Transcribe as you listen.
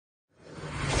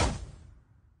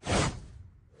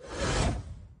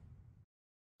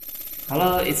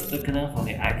Hello, it's Lukanen from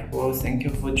the iCable. Thank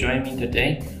you for joining me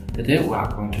today. Today we are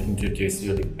going to introduce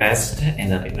you the best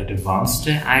and the advanced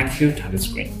iQOO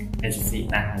touchscreen HTC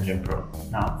 900 Pro.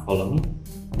 Now follow me.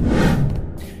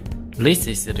 This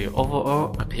is the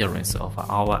overall appearance of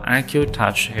our iQOO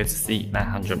Touch HTC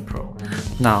 900 Pro.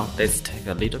 Now let's take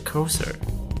a little closer.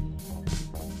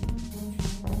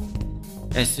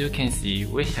 As you can see,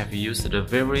 we have used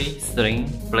very thin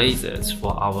blazers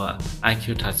for our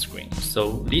iQOO touchscreen,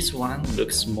 so this one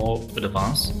looks more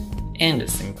advanced and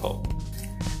simple.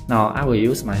 Now I will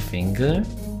use my finger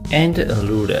and a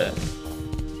ruler.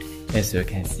 As you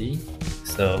can see,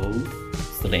 so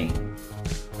thin.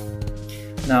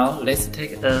 Now let's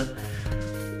take a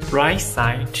right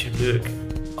side to look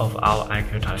of our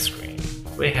iQOO touchscreen.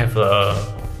 We have a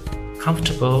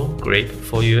comfortable grip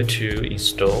for you to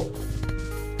install,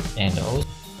 and also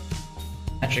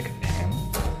magic pen.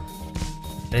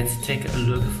 Let's take a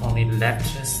look from the left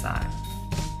side.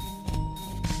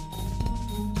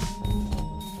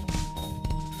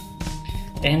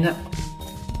 And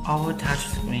our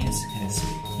touchscreen has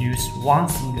used one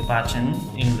single button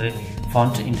in the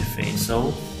front interface,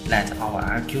 so that our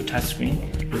iQOO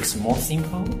touchscreen looks more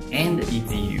simple and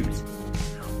easy use.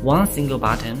 One single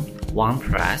button, one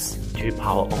press to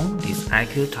power on these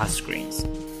iQOO touchscreens.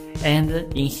 And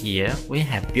in here, we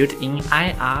have built-in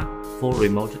IR for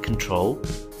remote control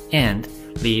and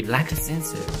the light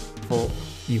sensor for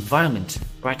environment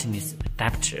brightness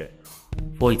adapter.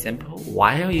 For example,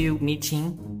 while you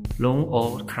meeting room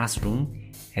or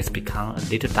classroom has become a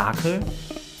little darker,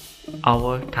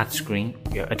 our touchscreen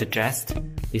will adjust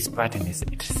this brightness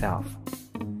itself.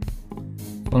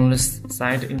 On the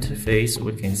side interface,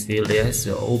 we can see there's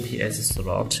an OPS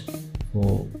slot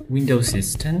for Windows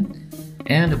system,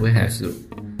 and we have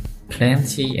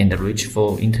plenty and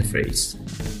reachable interface.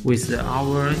 With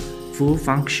our full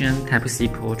function Type-C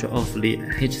port of the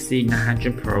HTC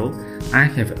 900 Pro, I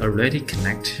have already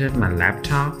connected my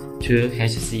laptop to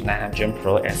HTC 900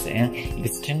 Pro as an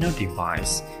external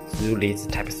device through this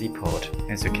Type-C port.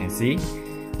 As you can see,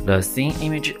 the same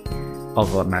image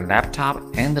of my laptop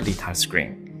and the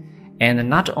touchscreen. And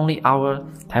not only our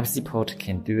Type-C port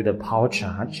can do the power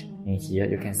charge. In here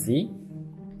you can see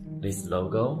this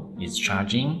logo is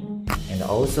charging, and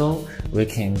also we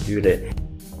can do the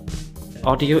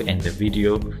audio and the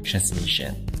video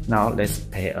transmission. Now let's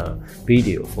play a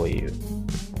video for you.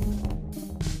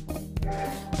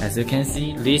 As you can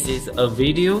see, this is a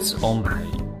videos on my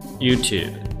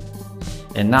YouTube.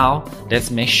 And now let's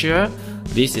make sure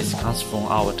this comes from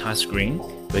our touchscreen.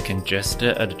 We can just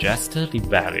adjust the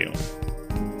value.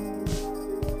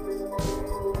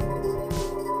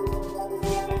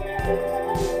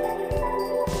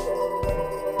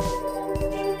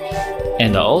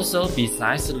 And also,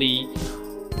 besides the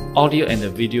audio and the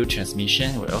video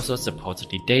transmission, we also support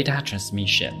the data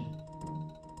transmission.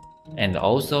 And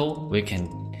also, we can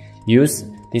use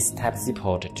this Type-C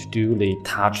port to do the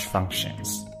touch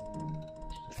functions.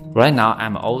 Right now,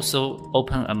 I'm also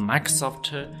open a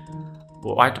Microsoft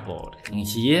whiteboard. In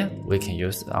here, we can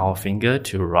use our finger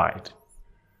to write.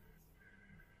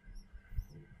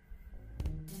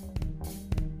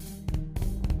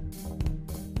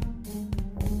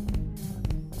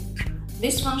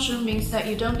 This function means that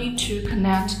you don't need to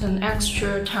connect an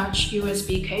extra touch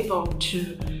USB cable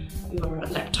to your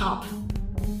laptop.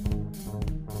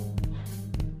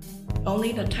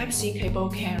 Only the Type-C cable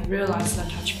can realize the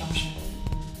touch function.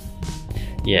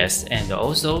 Yes, and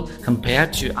also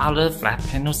compared to other flat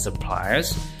panel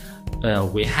suppliers,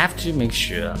 we have to make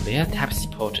sure their Type-C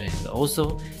port and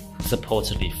also support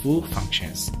the full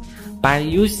functions. By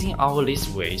using all these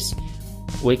ways,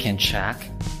 we can check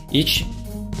each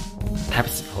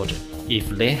Type-C port if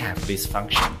they have this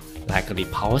function, like the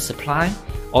power supply,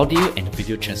 audio and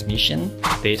video transmission,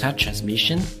 data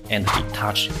transmission, and the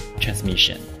touch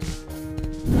transmission.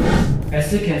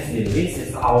 As you can see, this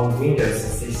is our Windows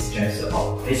system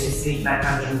of HTC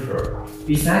 900 Pro.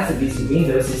 Besides this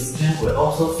Windows system, we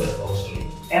also support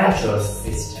the Android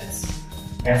systems.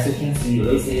 As you can see,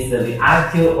 this is the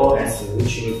iQOO OS,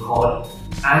 which we call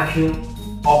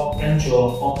iQOO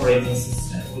Android operating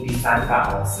system we designed by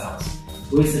ourselves.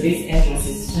 With this Android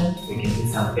system, we can do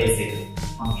some basic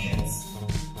functions.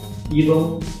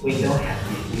 Even we don't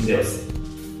have the Windows.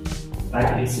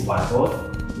 Like this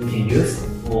whiteboard, we can use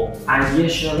for idea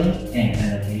sharing and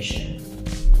annotation.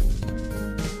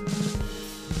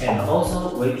 And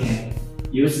also, we can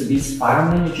use this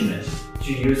file management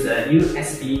to use a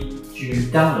USB to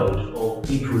download or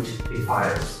input the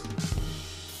files.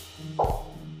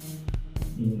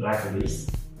 Like this.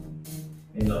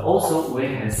 And also we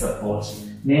can support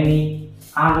many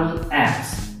other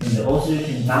apps And also you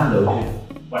can download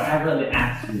whatever the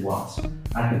apps you want,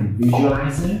 like the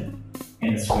visualizer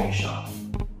and the screenshot.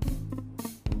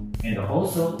 And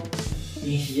also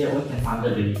in here we can find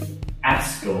the App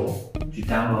Store to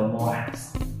download more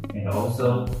apps. And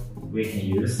also we can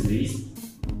use this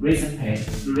recent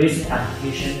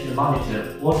application to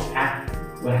monitor what app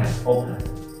we have opened.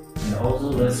 And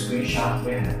also the screenshot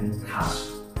we have been cached.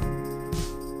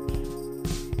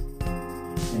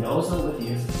 And also we can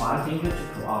use the 5 finger to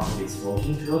pull out this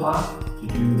floating toolbar to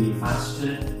do the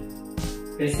faster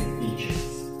basic features.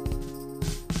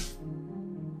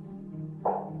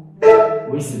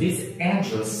 With this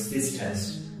Android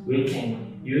systems, we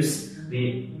can use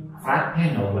the flat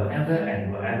panel whenever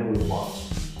and wherever we want,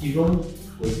 even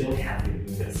we don't have it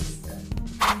in the system.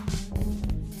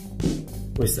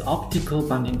 With the optical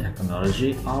bonding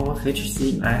technology, our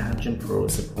HTC 900 Pro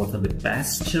supports the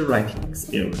best writing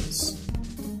experience.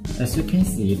 As you can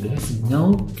see, there is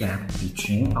no gap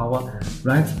between our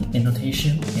writing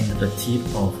annotation and the tip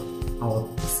of our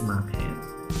smart pen.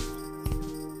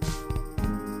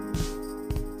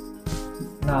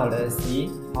 Now let's see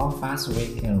how fast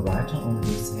we can write on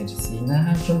this HTC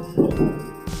 900 Pro.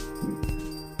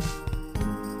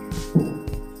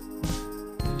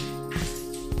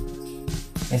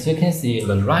 As you can see,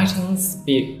 the writing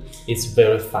speed is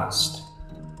very fast.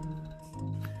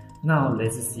 Now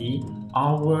let's see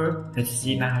our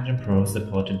HTC 900 Pro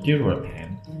support dual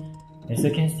pen. As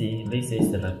you can see, this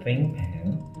is the thin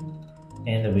pen,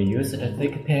 and we use the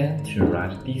thick pen to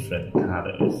write different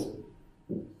colors.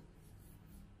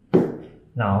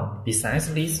 Now,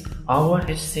 besides this, our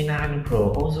HTC 900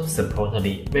 Pro also supports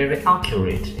the very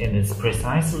accurate and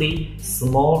precisely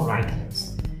small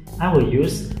writings. I will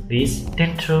use this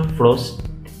dental floss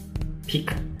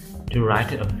pick to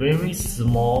write a very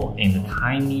small and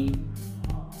tiny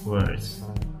words,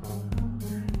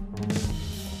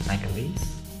 like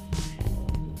this.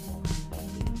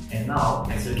 And now,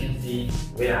 as you can see,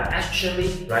 we are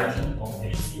actually writing on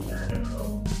HTC 900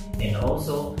 Pro. And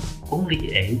also, on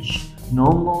the edge,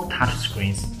 normal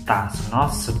touchscreens does not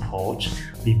support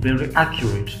the very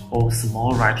accurate or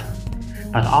small writing,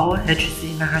 but our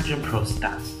HTC 900 Pro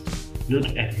does.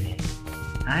 Look at me,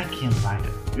 I can write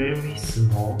very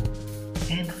small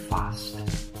and fast.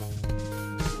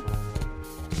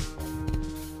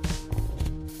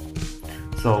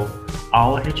 So,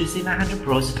 our HTC 900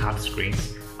 Pro's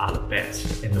touchscreens are the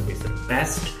best and with the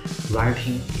best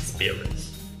writing experience.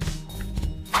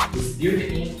 With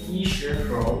built-in eShare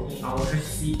Pro in our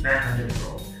HTC 900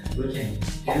 Pro, we can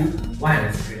do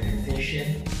wireless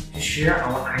presentation to share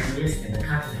our ideas and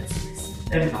contents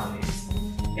with everybody.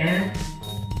 And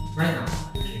right now,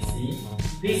 you can see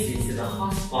this is the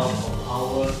hotspot of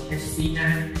our HTC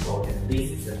 900 Pro, and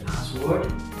this is the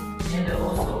password. And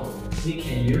also, we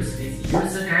can use this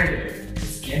user guide to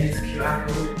scan this QR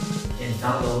code and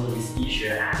download this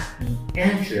eShare app in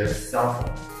Android cell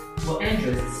phone. For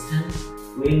Android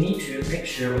system, we need to make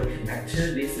sure we connect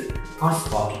this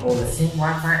hotspot or the same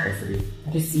Wi-Fi as the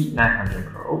HTC 900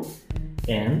 Pro.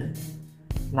 And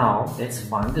now let's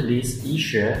find this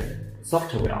eShare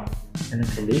software and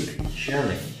click Share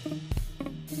Link.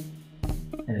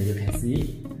 And you can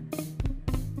see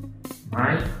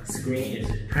my screen is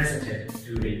presented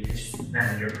to the HTC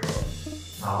 900 Pro.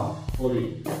 Now, for the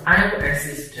iOS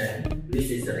system, this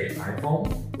is the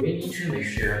iPhone. We need to make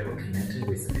sure we're connected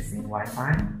with the same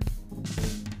Wi-Fi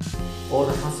or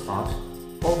the hotspot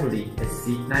over the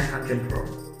HTC 900 Pro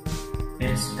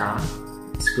and start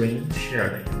screen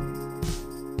sharing.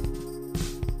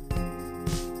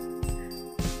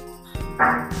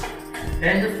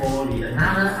 And for the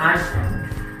another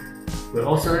iPhone, we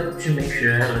also to make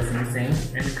sure the same thing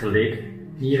and click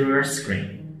mirror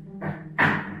screen.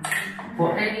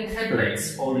 For any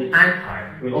tablets or the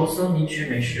iPad, we also need to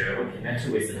make sure we connect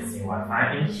with the same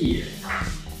Wi-Fi in here.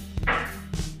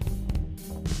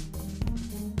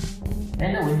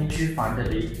 And we need to find the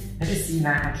HTC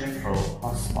 900 Pro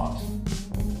hotspot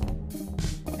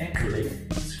and click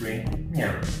screen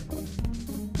mirror.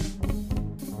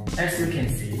 As you can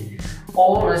see,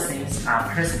 all the things are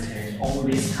presented on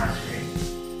this touchscreen.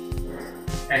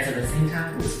 At the same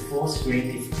time with full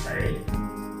screen display,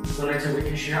 so that we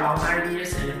can share our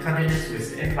ideas and contents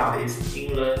with everybody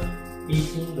in the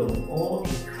meeting room or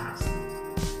in class.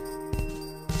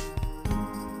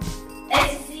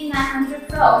 HTC 900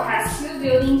 Pro has two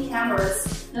built-in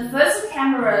cameras. The first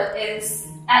camera is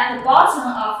at the bottom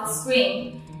of the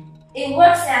screen. It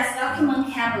works as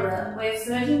document camera with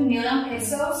 13 million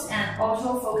pixels and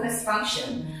autofocus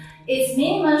function. Its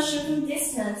minimum shooting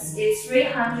distance is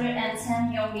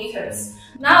 310 millimeters.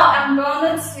 Now I'm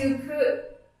going to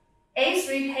put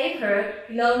A3 paper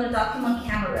below the document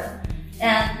camera.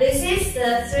 And this is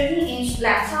the 13-inch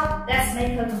laptop. Let's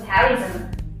make a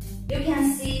comparison. You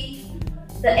can see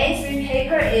the A3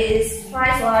 paper is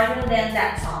twice larger than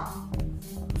laptop.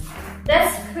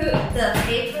 Let's put the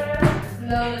paper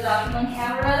below the document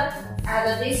camera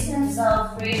at a distance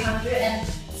of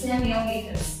 310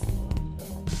 millimeters.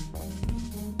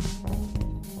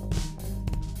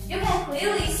 You can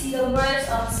clearly see the words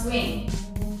on the screen.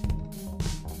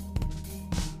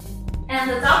 And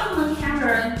the document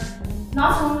camera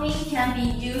not only can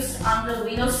be used on the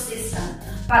Windows system,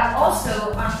 but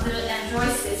also on the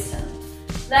Android system.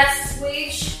 Let's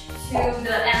switch to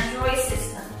the Android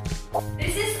system.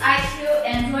 This is iQOO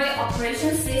Android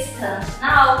operation system.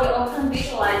 Now we open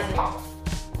Visualizer.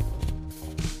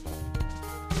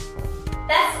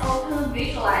 Let's open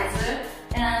Visualizer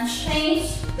and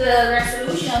change the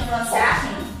resolution from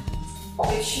setting.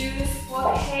 We choose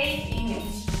 4K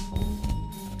image.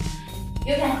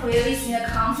 You can clearly see the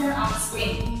content on the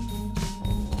screen.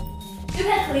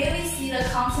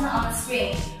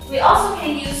 We also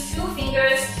can use 2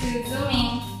 fingers to zoom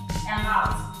in and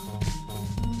out.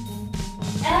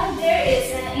 And there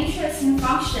is an interesting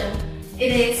function.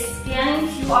 It is scanning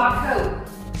QR code.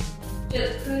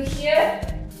 Just put here.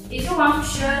 If you want to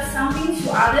share something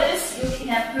to others, you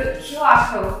can put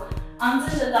QR code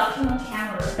under the document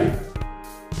camera.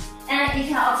 And it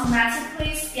can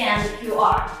automatically scan the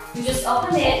QR. You just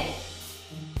open it,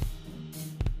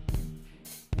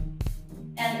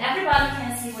 and everybody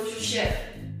can see what you share.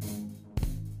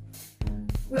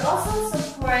 We also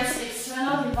support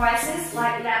external devices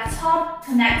like laptop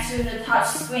connect to the touch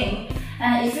screen.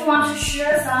 And if you want to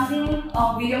share something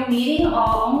on video meeting or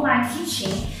online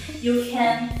teaching, you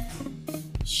can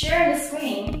share the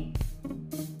screen,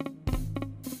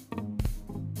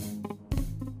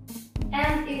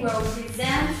 and it will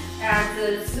present as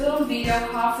the Zoom video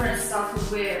conference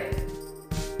software.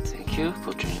 Thank you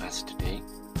for joining us today.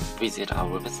 Visit our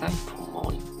website for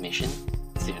more information.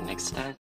 See you next time.